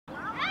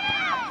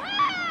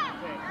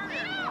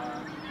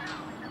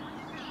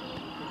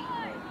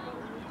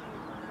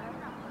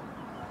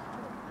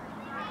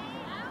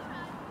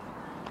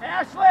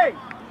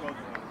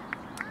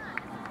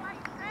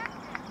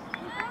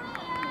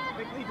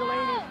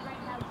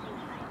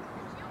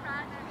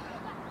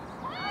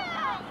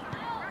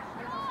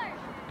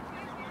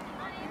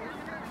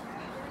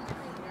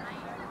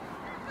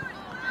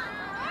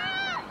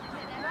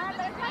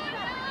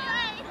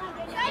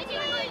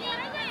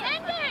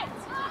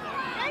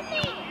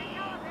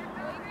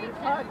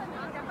cut.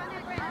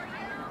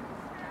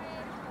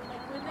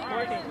 When they go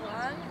too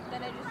long,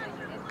 then I just like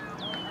it.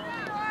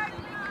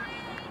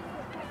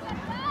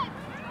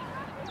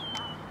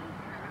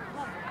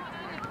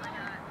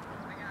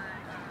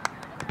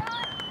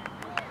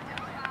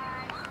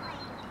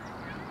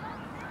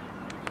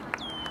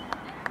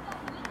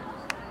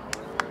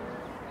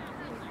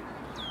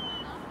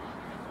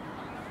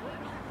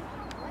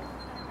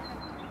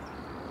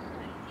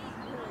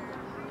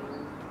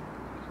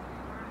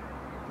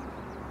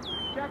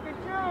 Second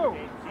two.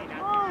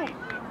 Move.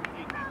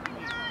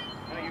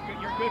 No,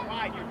 you're good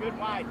wide. You're good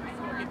wide. Just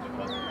don't get too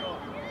close to the goal.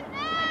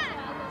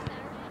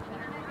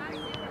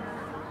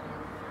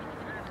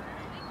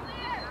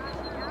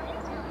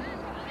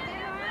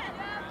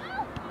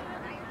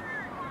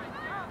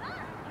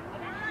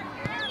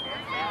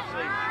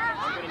 Ashley,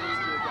 I'm going to need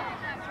you again.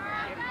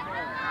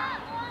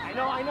 I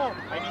know.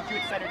 I need you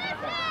at center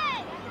defense.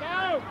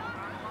 No!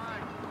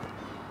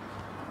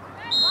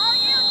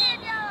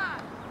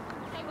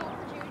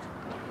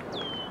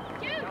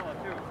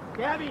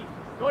 Gabby,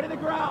 go to the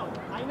ground.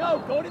 I know,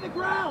 go to the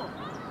ground.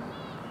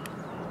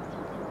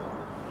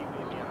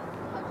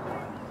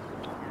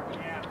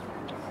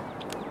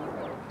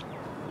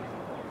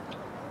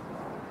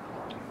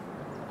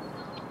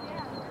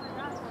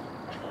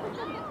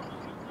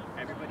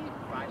 Everybody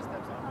 5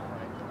 steps off the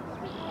right.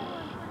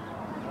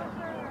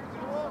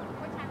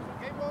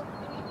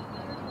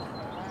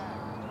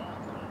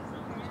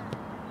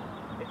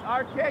 It's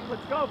our kick.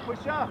 Let's go.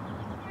 Push up.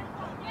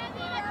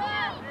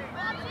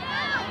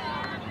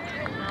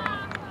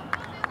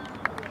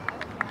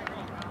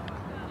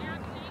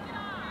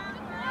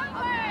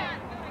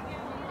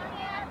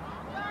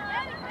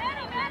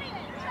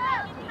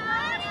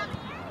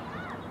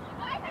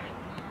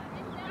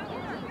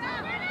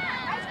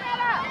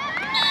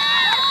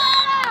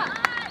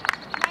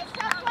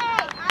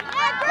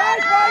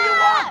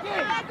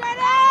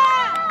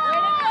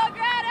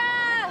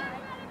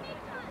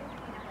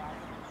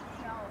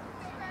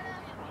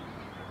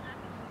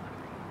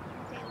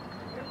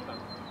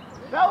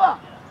 Bella!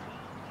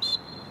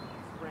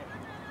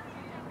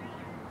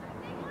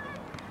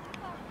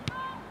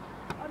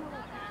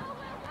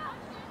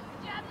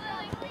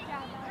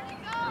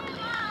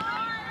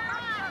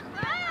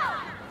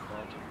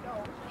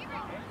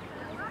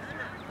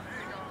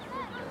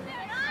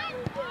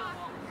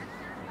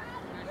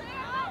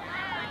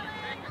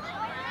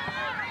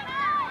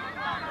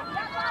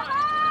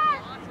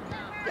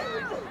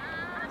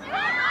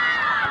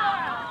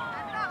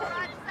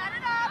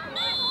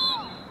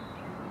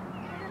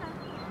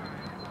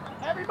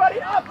 Everybody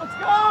up, let's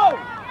go!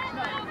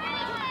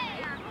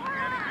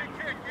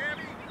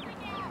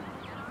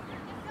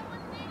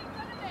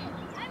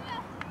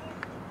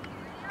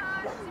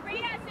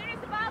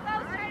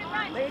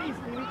 Ladies,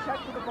 can you check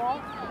for the ball?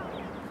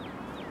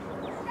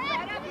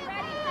 Set up, you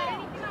ready? Set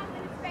anything off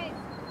in space.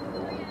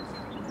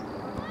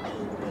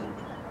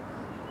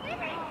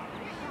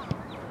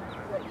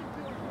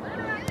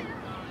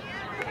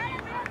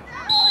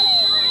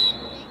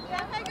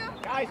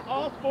 Guys,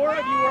 all 4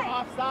 of you are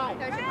offside.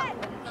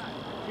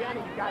 Gianna,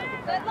 you gotta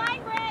get back. Good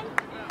line, Bryn.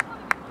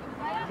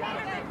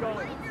 Gianna, keep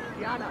going.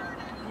 Gianna,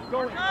 keep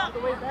going all the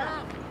way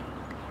back.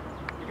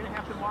 You're gonna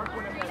have to mark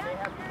one of them. They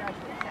have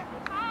possession.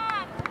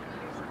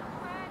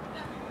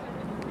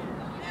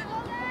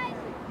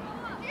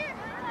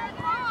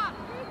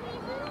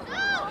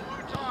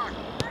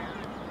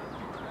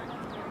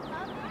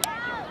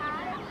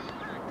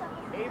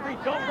 Avery,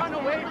 don't run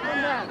away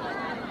from them.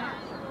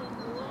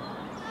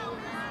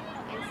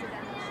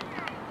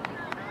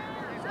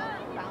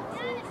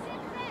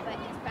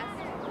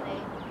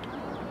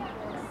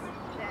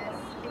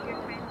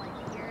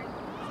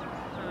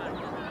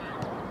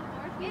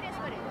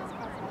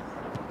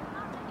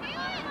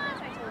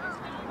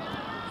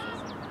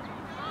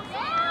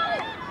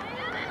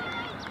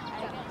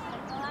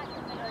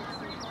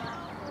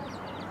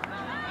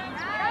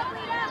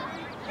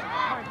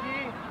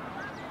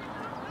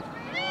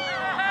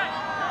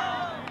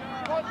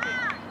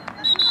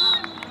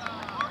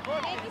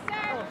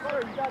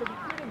 You gotta be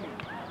kidding me.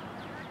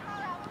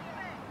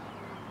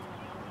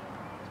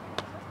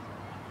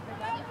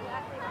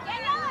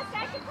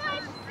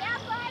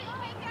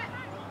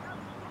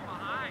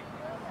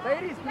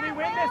 Ladies, can we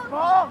win this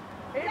ball?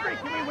 Avery,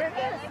 can we win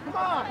this? Come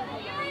on.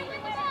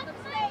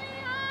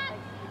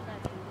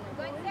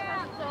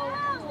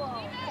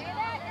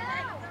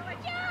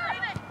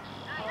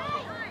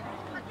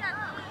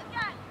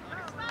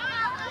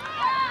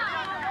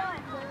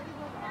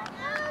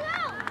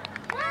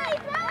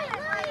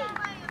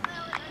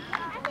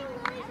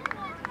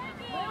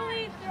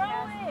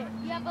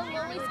 But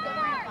Lily's good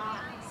on the box.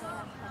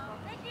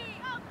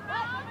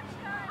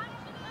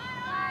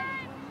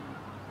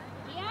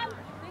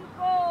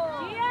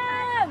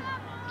 GM?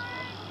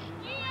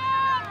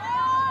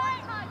 GM!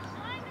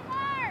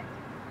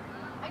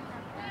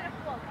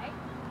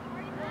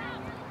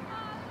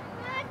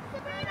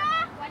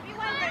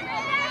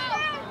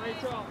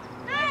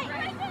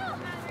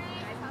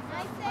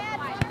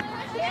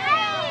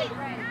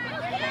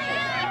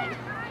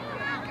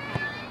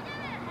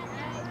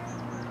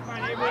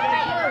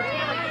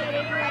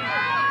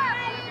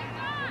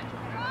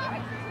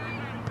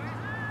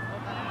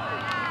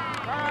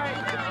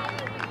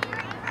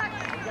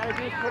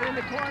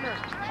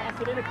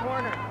 Get in a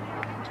corner.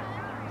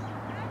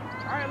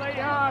 All right, Lady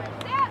Hawk.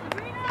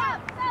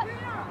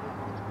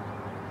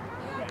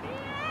 Ready?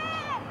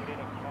 Get in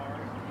a car.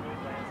 Good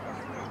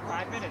last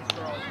 5 minutes,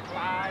 girls.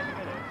 5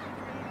 minutes.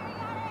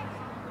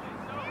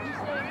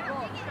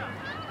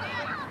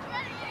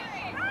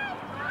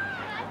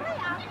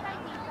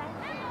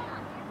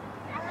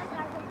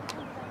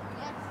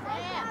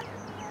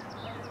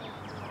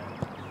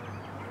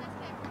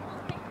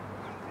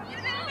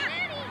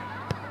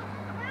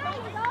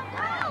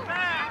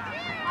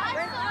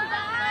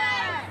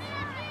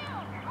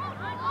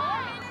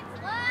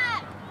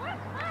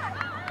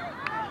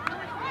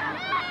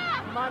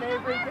 Come on,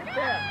 Avery, get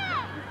there.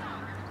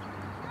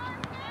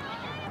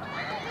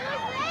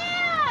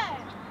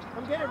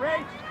 Come get it,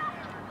 Rach.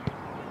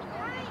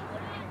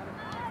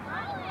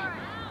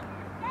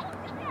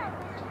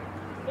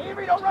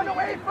 Avery, don't run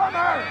away from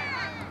her.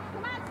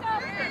 Come on,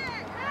 Sophie.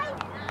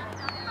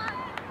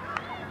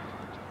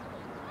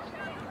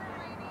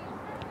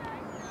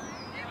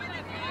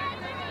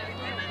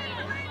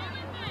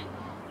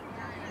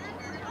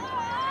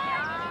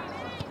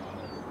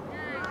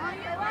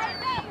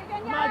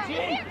 Come on, G.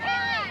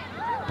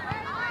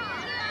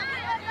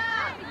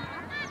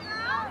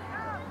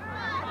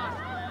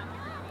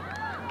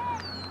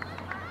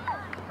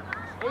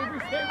 Avery,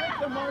 stay with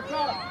them, mark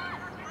up.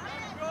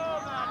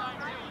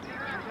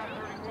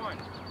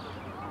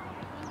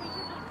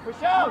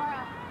 Push out.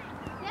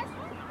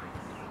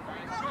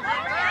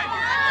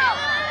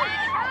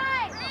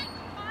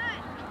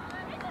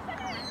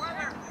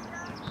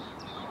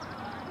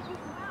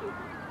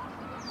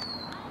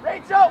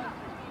 Rachel.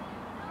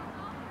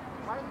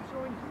 Why are you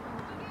showing?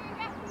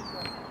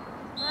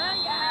 Come on,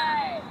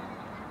 guys.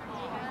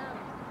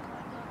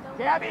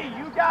 Gabby,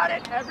 you got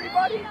it.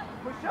 Everybody,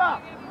 push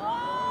up.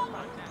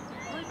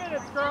 3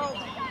 minutes, girls.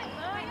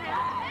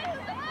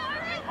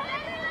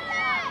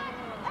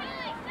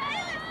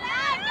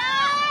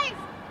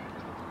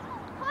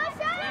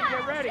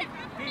 Get ready. G,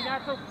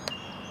 not so.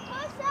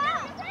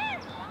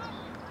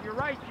 You're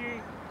right, G.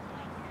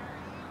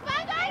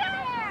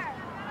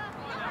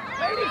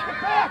 Ladies, get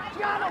back.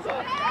 Gianna,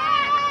 look.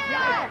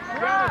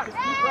 Gianna, just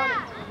keep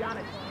running.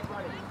 Gianna, just keep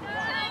running.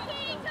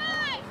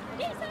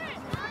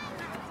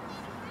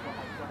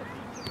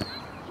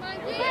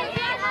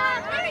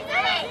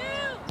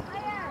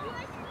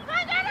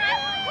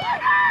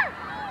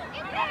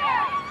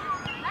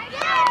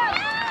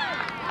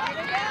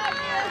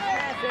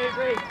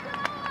 Avery.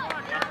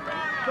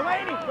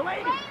 Delaney,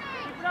 Delaney.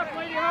 Keep it up,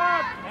 Lady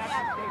Hawk.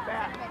 Stay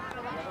back.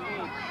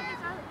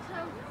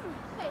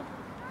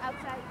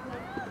 Outside.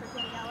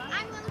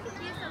 I'm a little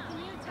confused, so can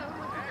you tell me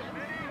what to do?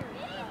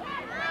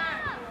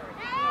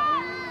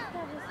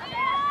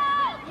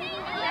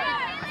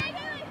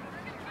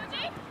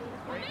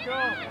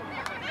 Rachel.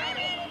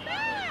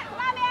 Come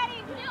on,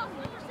 Maddie.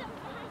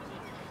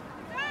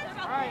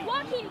 All right.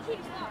 Walk, Katie,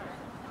 Katie, walk.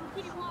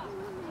 Katie, walk.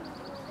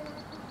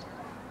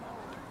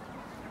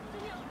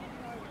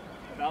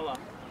 Bella.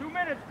 2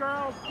 minutes,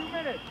 girls. 2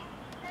 minutes.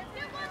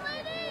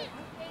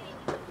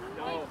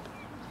 No.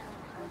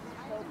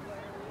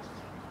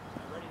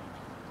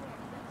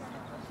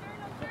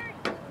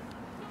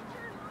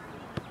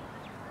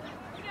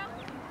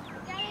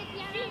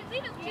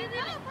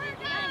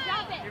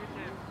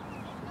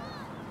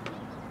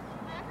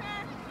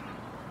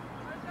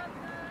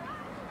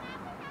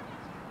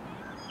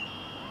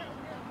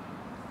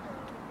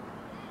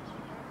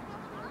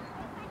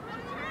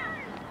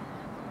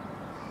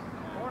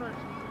 Corner.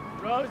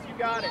 Rose, you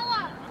got it. Let's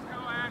go,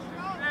 Ashley.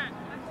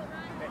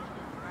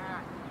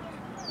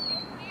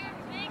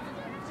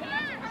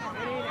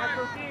 Janine,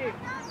 SOT.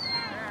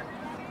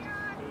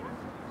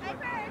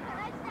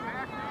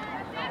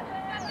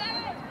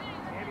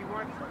 Andy,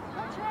 what?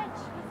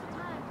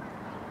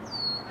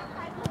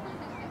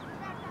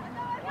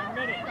 1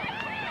 minute.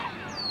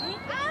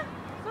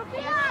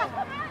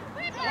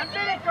 1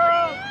 minute,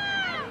 girls.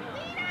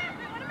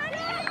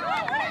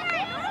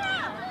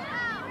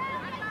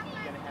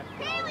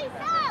 Haley,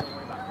 stop!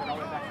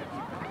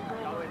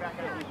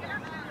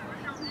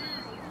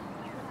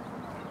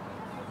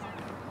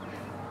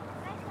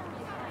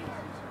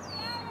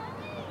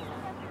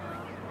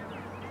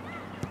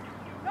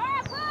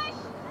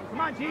 Come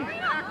on, G. G.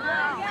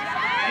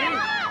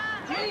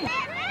 G.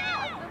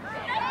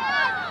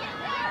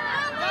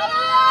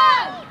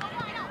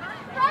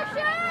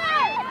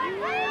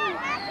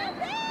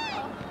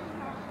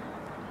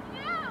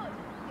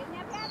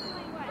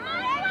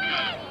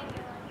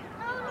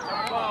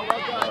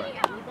 Well done.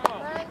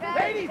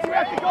 Ladies, you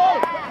have to go.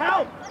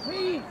 Help,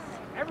 please.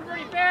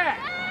 Everybody back.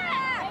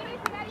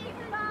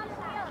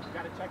 You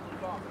got to check the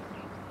ball.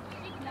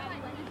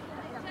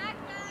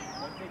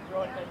 Once they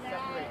throw it, then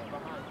separate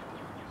behind.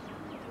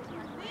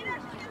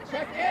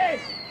 Check in.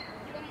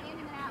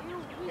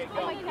 Okay,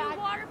 go. Come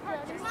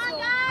on,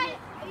 guys!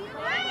 Are you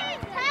ready?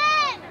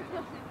 10!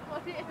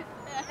 What is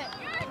that?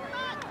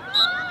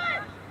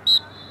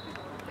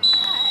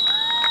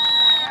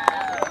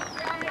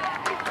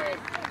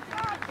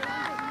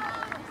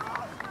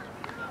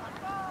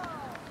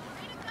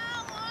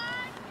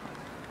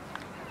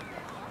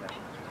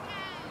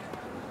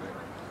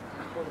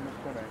 Nobody was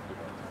playing.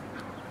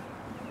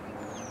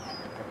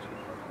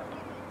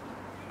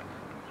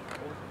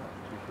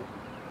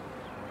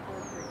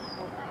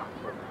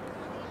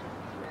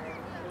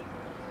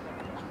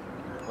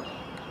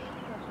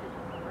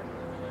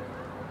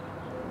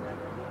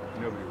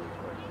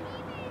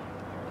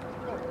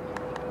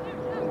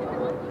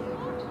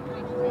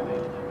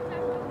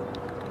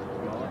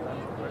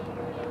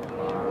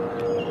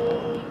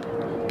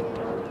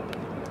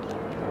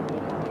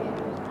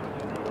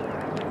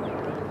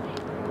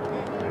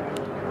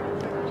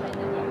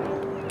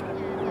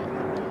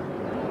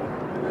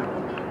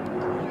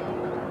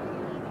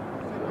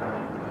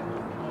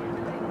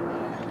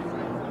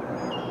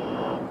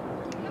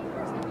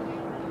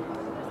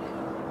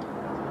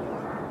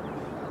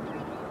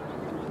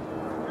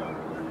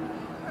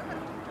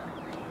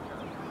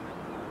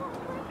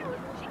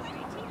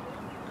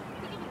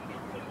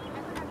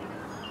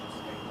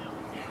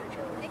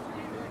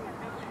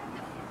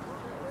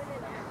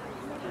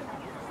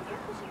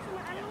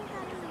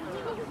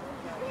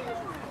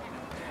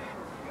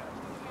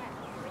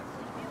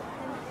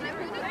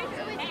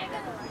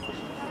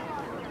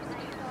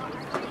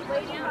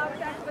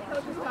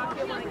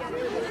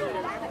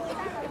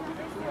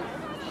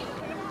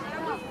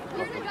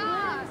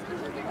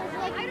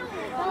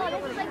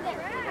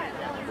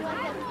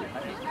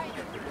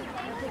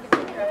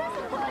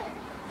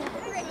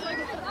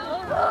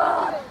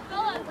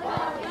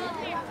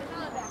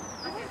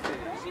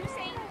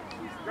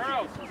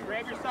 Girls,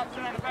 grab yourself,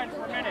 sit on the bench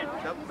for a minute.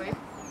 That play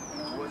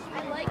was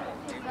really,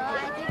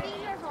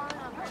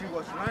 she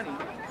was running.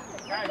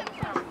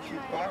 She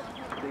passed,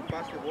 they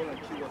passed the ball and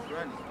she was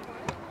running.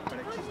 But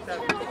she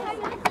started the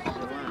run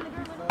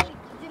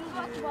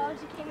before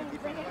the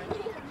defense line.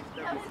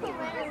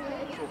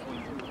 So when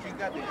she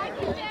got the ball,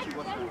 she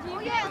was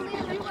running.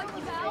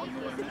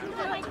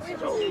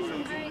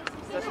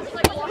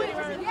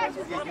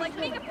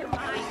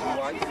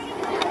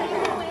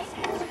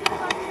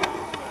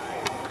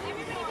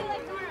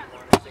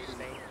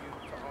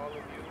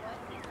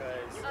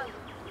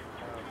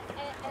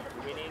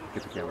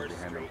 Get the camera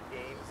behind them.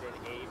 Games in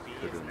AB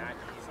is not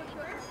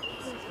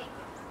easy.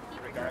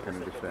 Regardless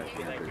of the that.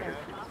 ability that you have,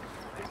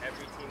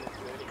 every team is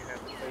good. You have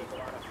to play a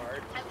lot of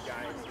heart. You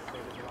guys play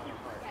with a lot of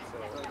heart.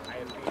 So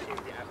I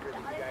appreciate the effort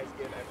that you guys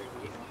give every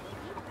week.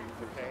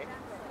 Okay?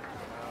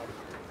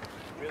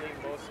 Really,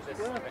 most of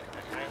this, I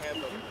have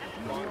a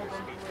longer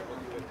speech that we'll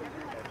do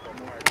at the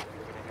part that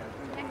we're going to have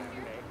today.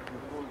 Okay?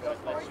 But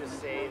let's just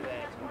say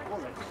that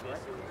since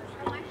this is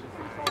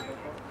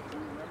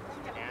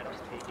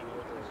Adam's taking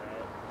over the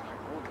red,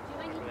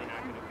 it's really not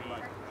going to be,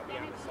 I'll be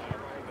on the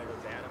sideline, but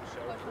it's Adam's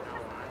show from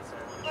now on. So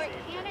I'm going to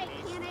say Can it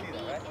be in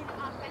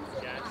offensive?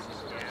 Jess,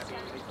 Gabby,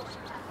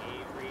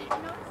 Avery,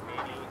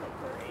 Minnie,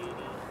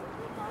 Brady,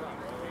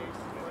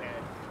 Rose, who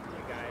had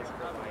you guys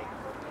for like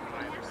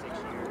 5 or 6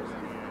 years.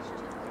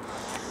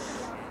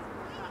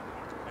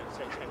 I'm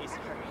sorry, Jenny,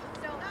 sorry.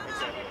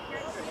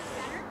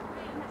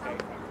 Okay,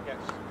 yes.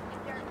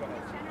 Go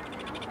ahead.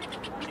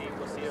 Chief,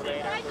 we'll see you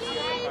later. We'll see you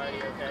at the party,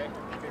 okay?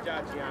 Good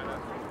job, Gianna.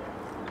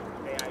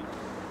 Hey, I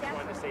just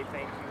wanted to say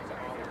thank you to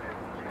all of you.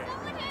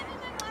 Okay?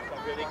 So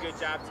really good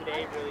job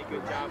today, really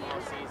good job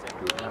all season.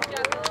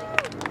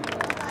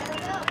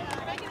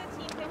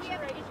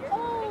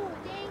 Oh,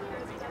 dang.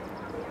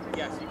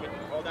 Yes, you can.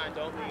 Hold on,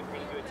 don't leave. We're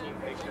going to do a team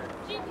picture.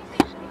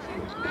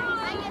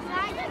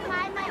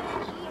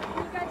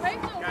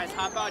 Guys,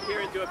 hop out here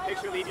and do a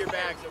picture. Leave your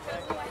bags, okay?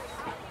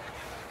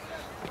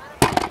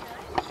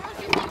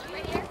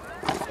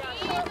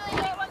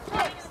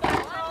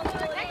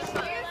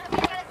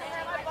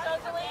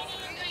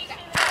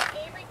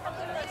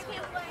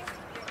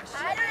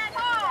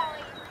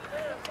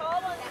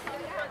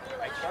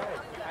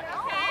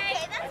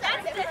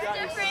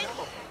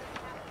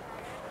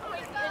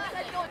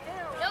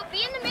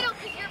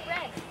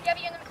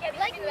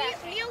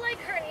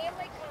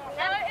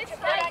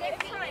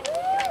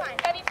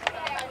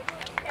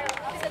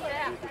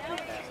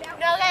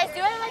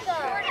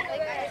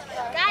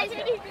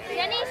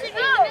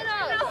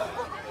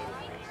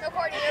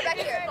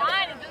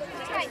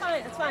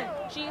 It's fine.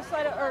 She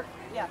slide it, or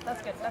yeah,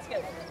 that's good. That's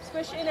good.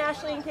 Squish in,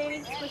 Ashley and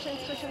Katie. Squish in,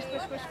 squish in,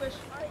 squish, squish, squish.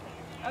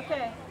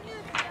 Okay.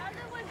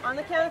 On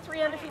the count of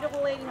 3,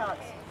 undefeatable Lady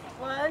Hawks.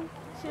 1,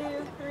 2, 3.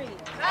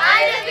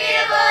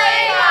 Undefeatable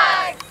Lady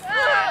Hawks!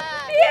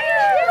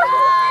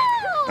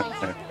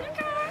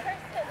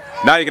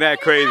 Now you can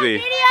act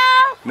crazy.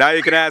 Now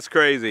you can act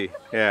crazy.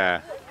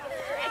 Yeah.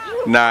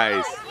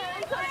 Nice.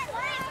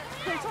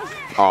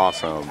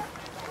 Awesome.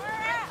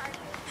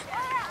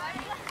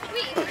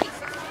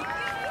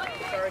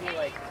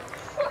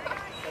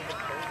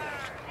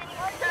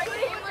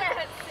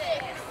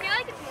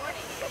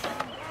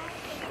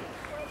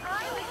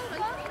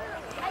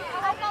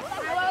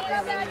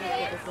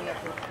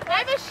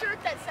 I have a shirt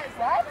that says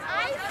what?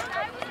 I